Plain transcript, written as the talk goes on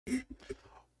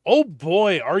Oh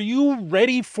boy, are you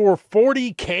ready for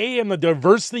 40K and the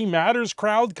Diversity Matters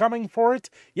crowd coming for it?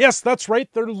 Yes, that's right,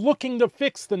 they're looking to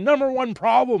fix the #1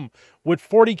 problem with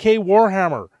 40K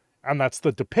Warhammer, and that's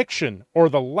the depiction, or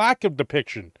the lack of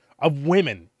depiction, of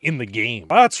women in the game.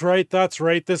 That's right,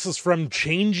 this is from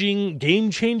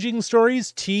Game Changing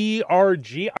Stories,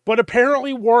 TRG. But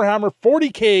apparently Warhammer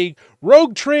 40K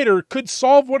Rogue Trader could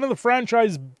solve one of the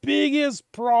franchise's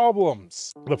biggest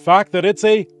problems. The fact that it's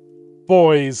a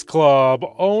boys club.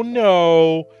 Oh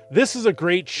no. This is a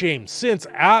great shame, since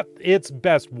at its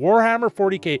best, Warhammer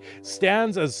 40K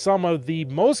stands as some of the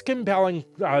most compelling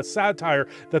satire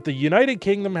that the United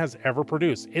Kingdom has ever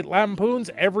produced. It lampoons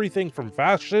everything from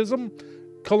fascism,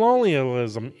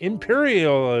 colonialism,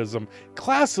 imperialism,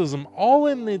 classism, all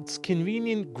in its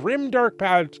convenient, grimdark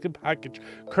package,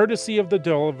 courtesy of the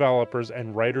developers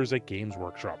and writers at Games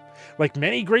Workshop. Like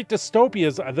many great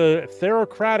dystopias, the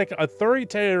theocratic,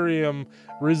 authoritarian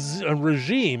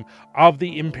regime of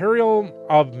the Imperium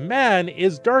of Man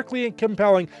is darkly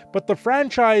compelling, but the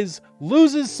franchise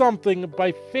loses something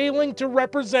by failing to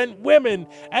represent women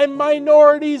and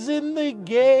minorities in the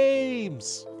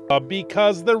games.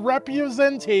 Because the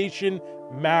representation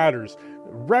matters.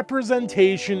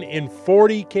 Representation in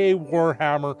 40K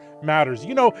Warhammer matters.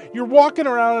 You know, you're walking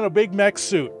around in a big mech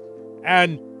suit,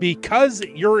 and because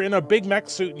you're in a big mech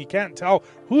suit and you can't tell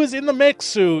who is in the mech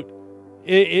suit,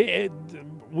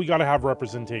 we gotta have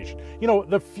representation. You know,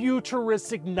 the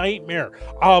futuristic nightmare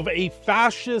of a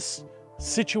fascist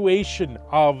situation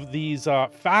of these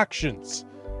factions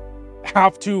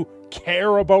have to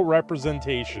care about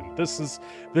representation. This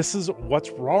is what's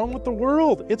wrong with the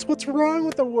world. It's what's wrong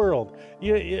with the world.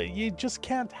 You just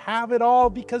can't have it all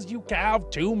because you have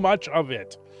too much of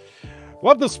it.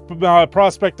 Love this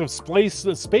prospect of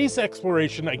space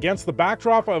exploration against the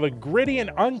backdrop of a gritty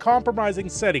and uncompromising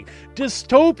setting.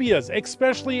 Dystopias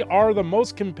especially are the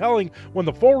most compelling when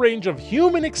the full range of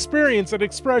human experience and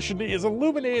expression is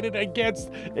illuminated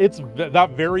against that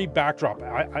very backdrop.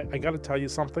 I gotta tell you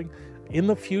something. In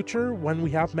the future, when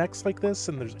we have mechs like this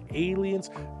and there's aliens,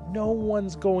 no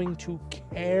one's going to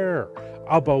care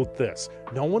about this.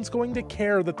 No one's going to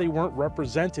care that they weren't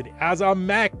represented as a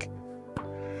mech.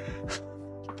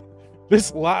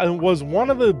 This was one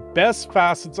of the best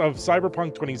facets of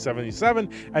Cyberpunk 2077,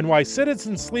 and why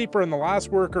Citizen Sleeper and The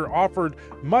Last Worker offered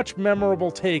much memorable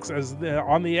takes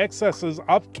on the excesses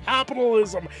of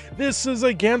capitalism. This is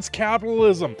against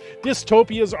capitalism.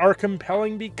 Dystopias are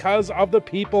compelling because of the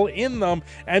people in them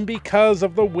and because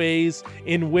of the ways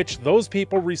in which those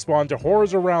people respond to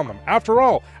horrors around them. After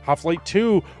all, Half-Life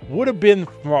 2 would have been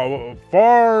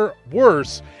far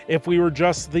worse if we were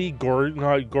just the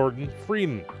Gordon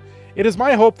Freeman. It is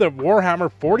my hope that Warhammer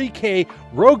 40K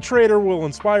Rogue Trader will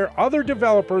inspire other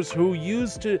developers who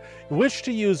wish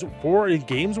to use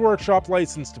Games Workshop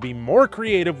license to be more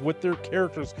creative with their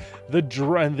characters.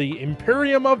 The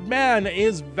Imperium of Man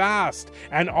is vast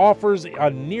and offers a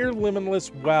near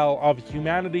limitless well of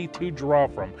humanity to draw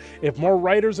from. If more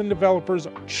writers and developers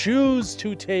choose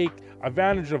to take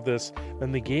advantage of this,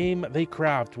 then the game they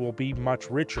craft will be much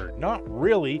richer. Not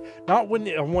really. Not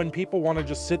when people want to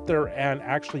just sit there and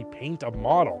actually paint a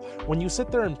model. When you sit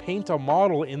there and paint a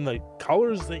model in the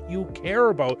colors that you care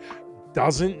about,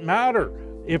 doesn't matter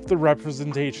if the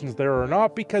representation is there or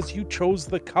not, because you chose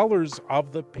the colors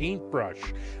of the paintbrush.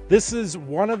 This is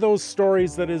one of those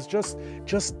stories that is just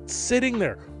sitting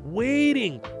there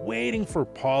waiting for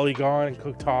Polygon and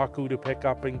Kotaku to pick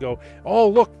up and go, oh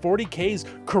look, 40K's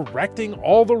correcting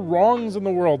all the wrongs in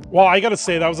the world. Well, I gotta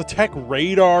say, that was a Tech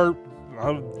Radar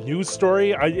news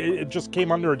story. It just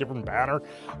came under a different banner.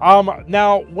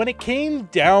 Now, when it came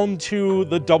down to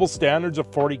the double standards of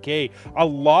 40K, a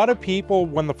lot of people,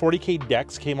 when the 40K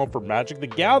decks came out for Magic the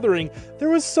Gathering, there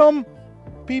was some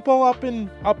people up in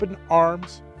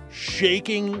arms,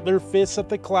 shaking their fists at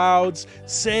the clouds,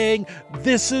 saying,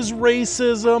 this is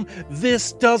racism,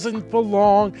 this doesn't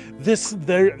belong,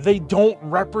 they don't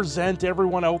represent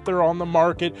everyone out there on the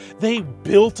market, they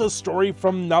built a story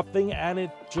from nothing and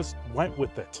it just went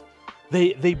with it.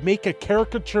 They make a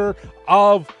caricature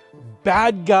of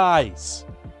bad guys.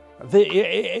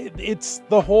 It's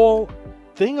the whole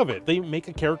thing of it. They make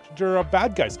a caricature of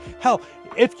bad guys. Hell,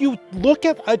 if you look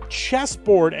at a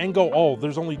chessboard and go, oh,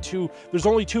 there's only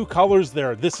two colors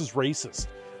there, this is racist,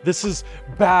 this is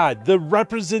bad, the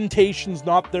representation's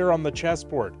not there on the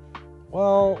chessboard.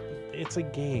 Well, it's a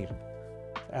game.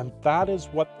 And that is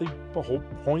what the whole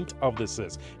point of this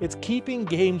is. It's keeping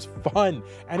games fun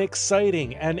and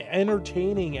exciting and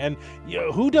entertaining. And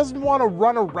who doesn't want to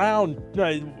run around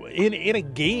in a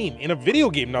game, in a video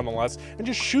game nonetheless, and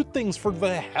just shoot things for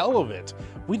the hell of it?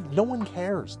 No one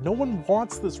cares. No one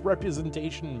wants this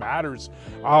representation matters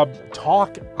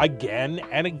talk again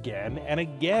and again and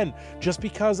again. Just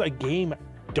because a game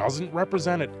doesn't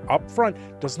represent it up front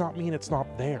does not mean it's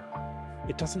not there.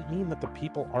 It doesn't mean that the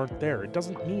people aren't there. It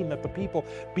doesn't mean that the people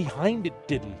behind it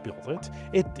didn't build it.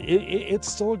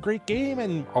 It's still a great game,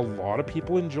 and a lot of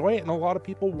people enjoy it, and a lot of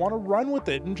people want to run with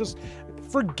it and just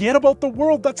forget about the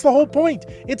world. That's the whole point.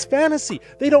 It's fantasy.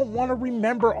 They don't want to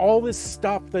remember all this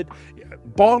stuff that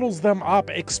bottles them up,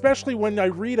 especially when I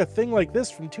read a thing like this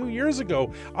from 2 years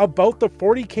ago about the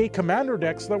 40K commander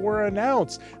decks that were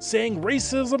announced, saying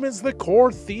racism is the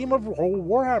core theme of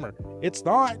Warhammer. It's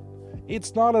not.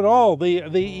 It's not at all.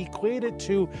 They equate it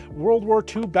to World War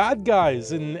II bad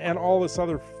guys and all this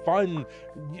other fun,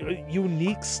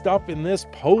 unique stuff in this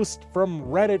post from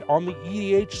Reddit on the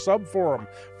EDH subforum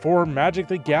for Magic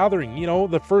the Gathering. You know,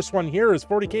 the first one here is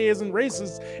 40K isn't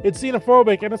racist, it's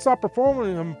xenophobic, and it's not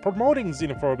promoting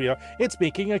xenophobia, it's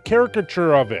making a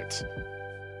caricature of it.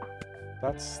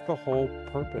 That's the whole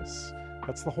purpose.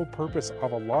 That's the whole purpose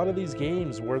of a lot of these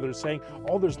games where they're saying,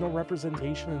 oh, there's no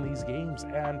representation in these games,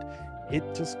 and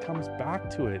it just comes back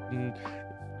to it. And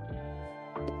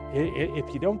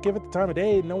if you don't give it the time of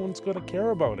day, no one's going to care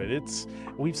about it.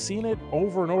 We've seen it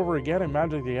over and over again in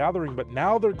Magic the Gathering, but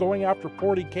now they're going after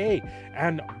 40K,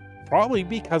 and probably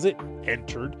because it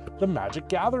entered the Magic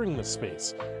Gathering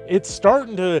space. It's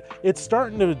starting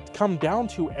to come down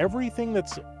to everything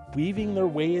that's weaving their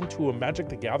way into a Magic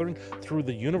the Gathering through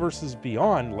the universes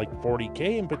beyond, like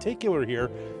 40K in particular here.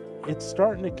 It's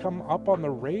starting to come up on the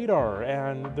radar,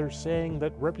 and they're saying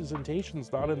that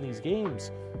representation's not in these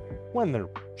games, when there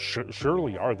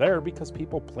surely are there, because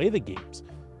people play the games.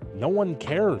 No one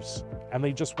cares, and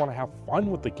they just want to have fun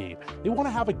with the game. They want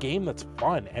to have a game that's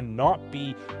fun and not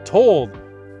be told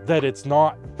that it's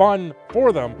not fun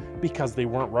for them because they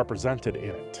weren't represented in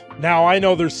it. Now, I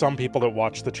know there's some people that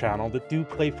watch the channel that do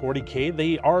play 40K.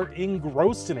 They are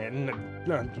engrossed in it, and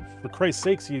for Christ's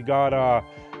sakes, you got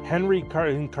Henry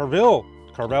Carville,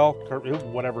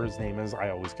 whatever his name is, I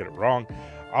always get it wrong.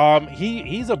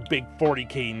 He's a big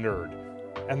 40K nerd,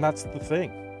 and that's the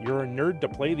thing. You're a nerd to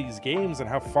play these games and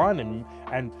have fun and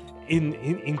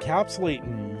encapsulate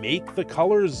and make the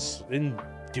colors and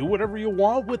do whatever you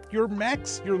want with your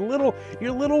mechs, your little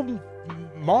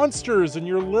monsters and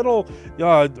your little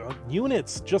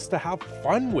units, just to have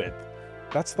fun with.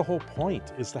 That's the whole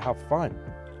point, is to have fun.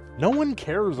 No one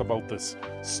cares about this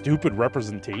stupid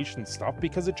representation stuff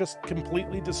because it just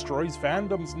completely destroys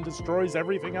fandoms and destroys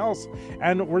everything else.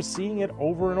 And we're seeing it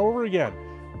over and over again.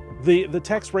 The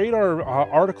Text Radar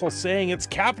article saying it's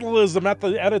capitalism at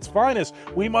its finest.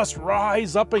 We must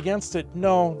rise up against it.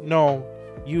 No.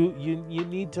 You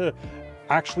need to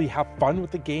actually have fun with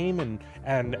the game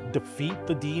and defeat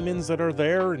the demons that are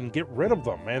there and get rid of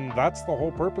them. And that's the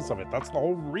whole purpose of it. That's the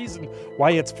whole reason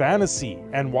why it's fantasy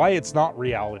and why it's not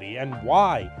reality and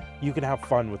why you can have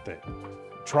fun with it.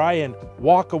 Try and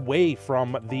walk away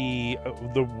from the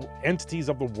entities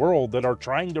of the world that are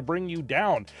trying to bring you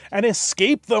down and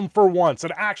escape them for once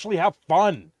and actually have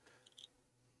fun.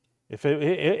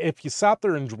 If you sat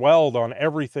there and dwelled on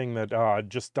everything that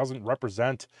just doesn't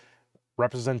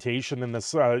representation in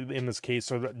this case,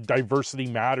 or the diversity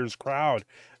matters crowd,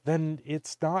 then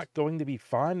it's not going to be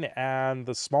fun, and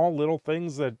the small little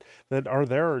things that are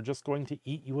there are just going to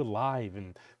eat you alive.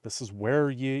 And this is where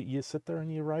you sit there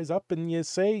and you rise up and you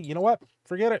say, you know what,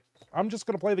 forget it. I'm just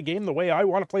going to play the game the way I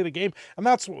want to play the game. And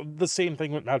that's the same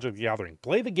thing with Magic the Gathering.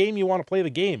 Play the game you want to play the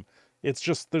game. It's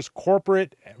just there's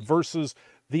corporate versus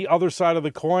the other side of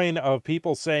the coin of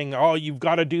people saying, oh, you've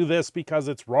got to do this because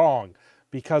it's wrong,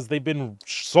 because they've been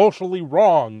socially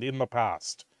wronged in the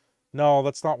past. No,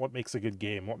 that's not what makes a good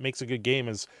game. What makes a good game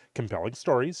is compelling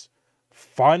stories,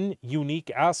 fun, unique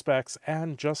aspects,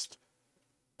 and just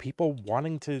people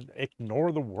wanting to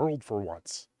ignore the world for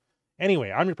once.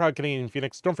 Anyway, I'm your proud Canadian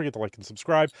Phoenix. Don't forget to like and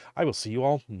subscribe. I will see you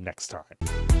all next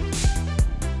time.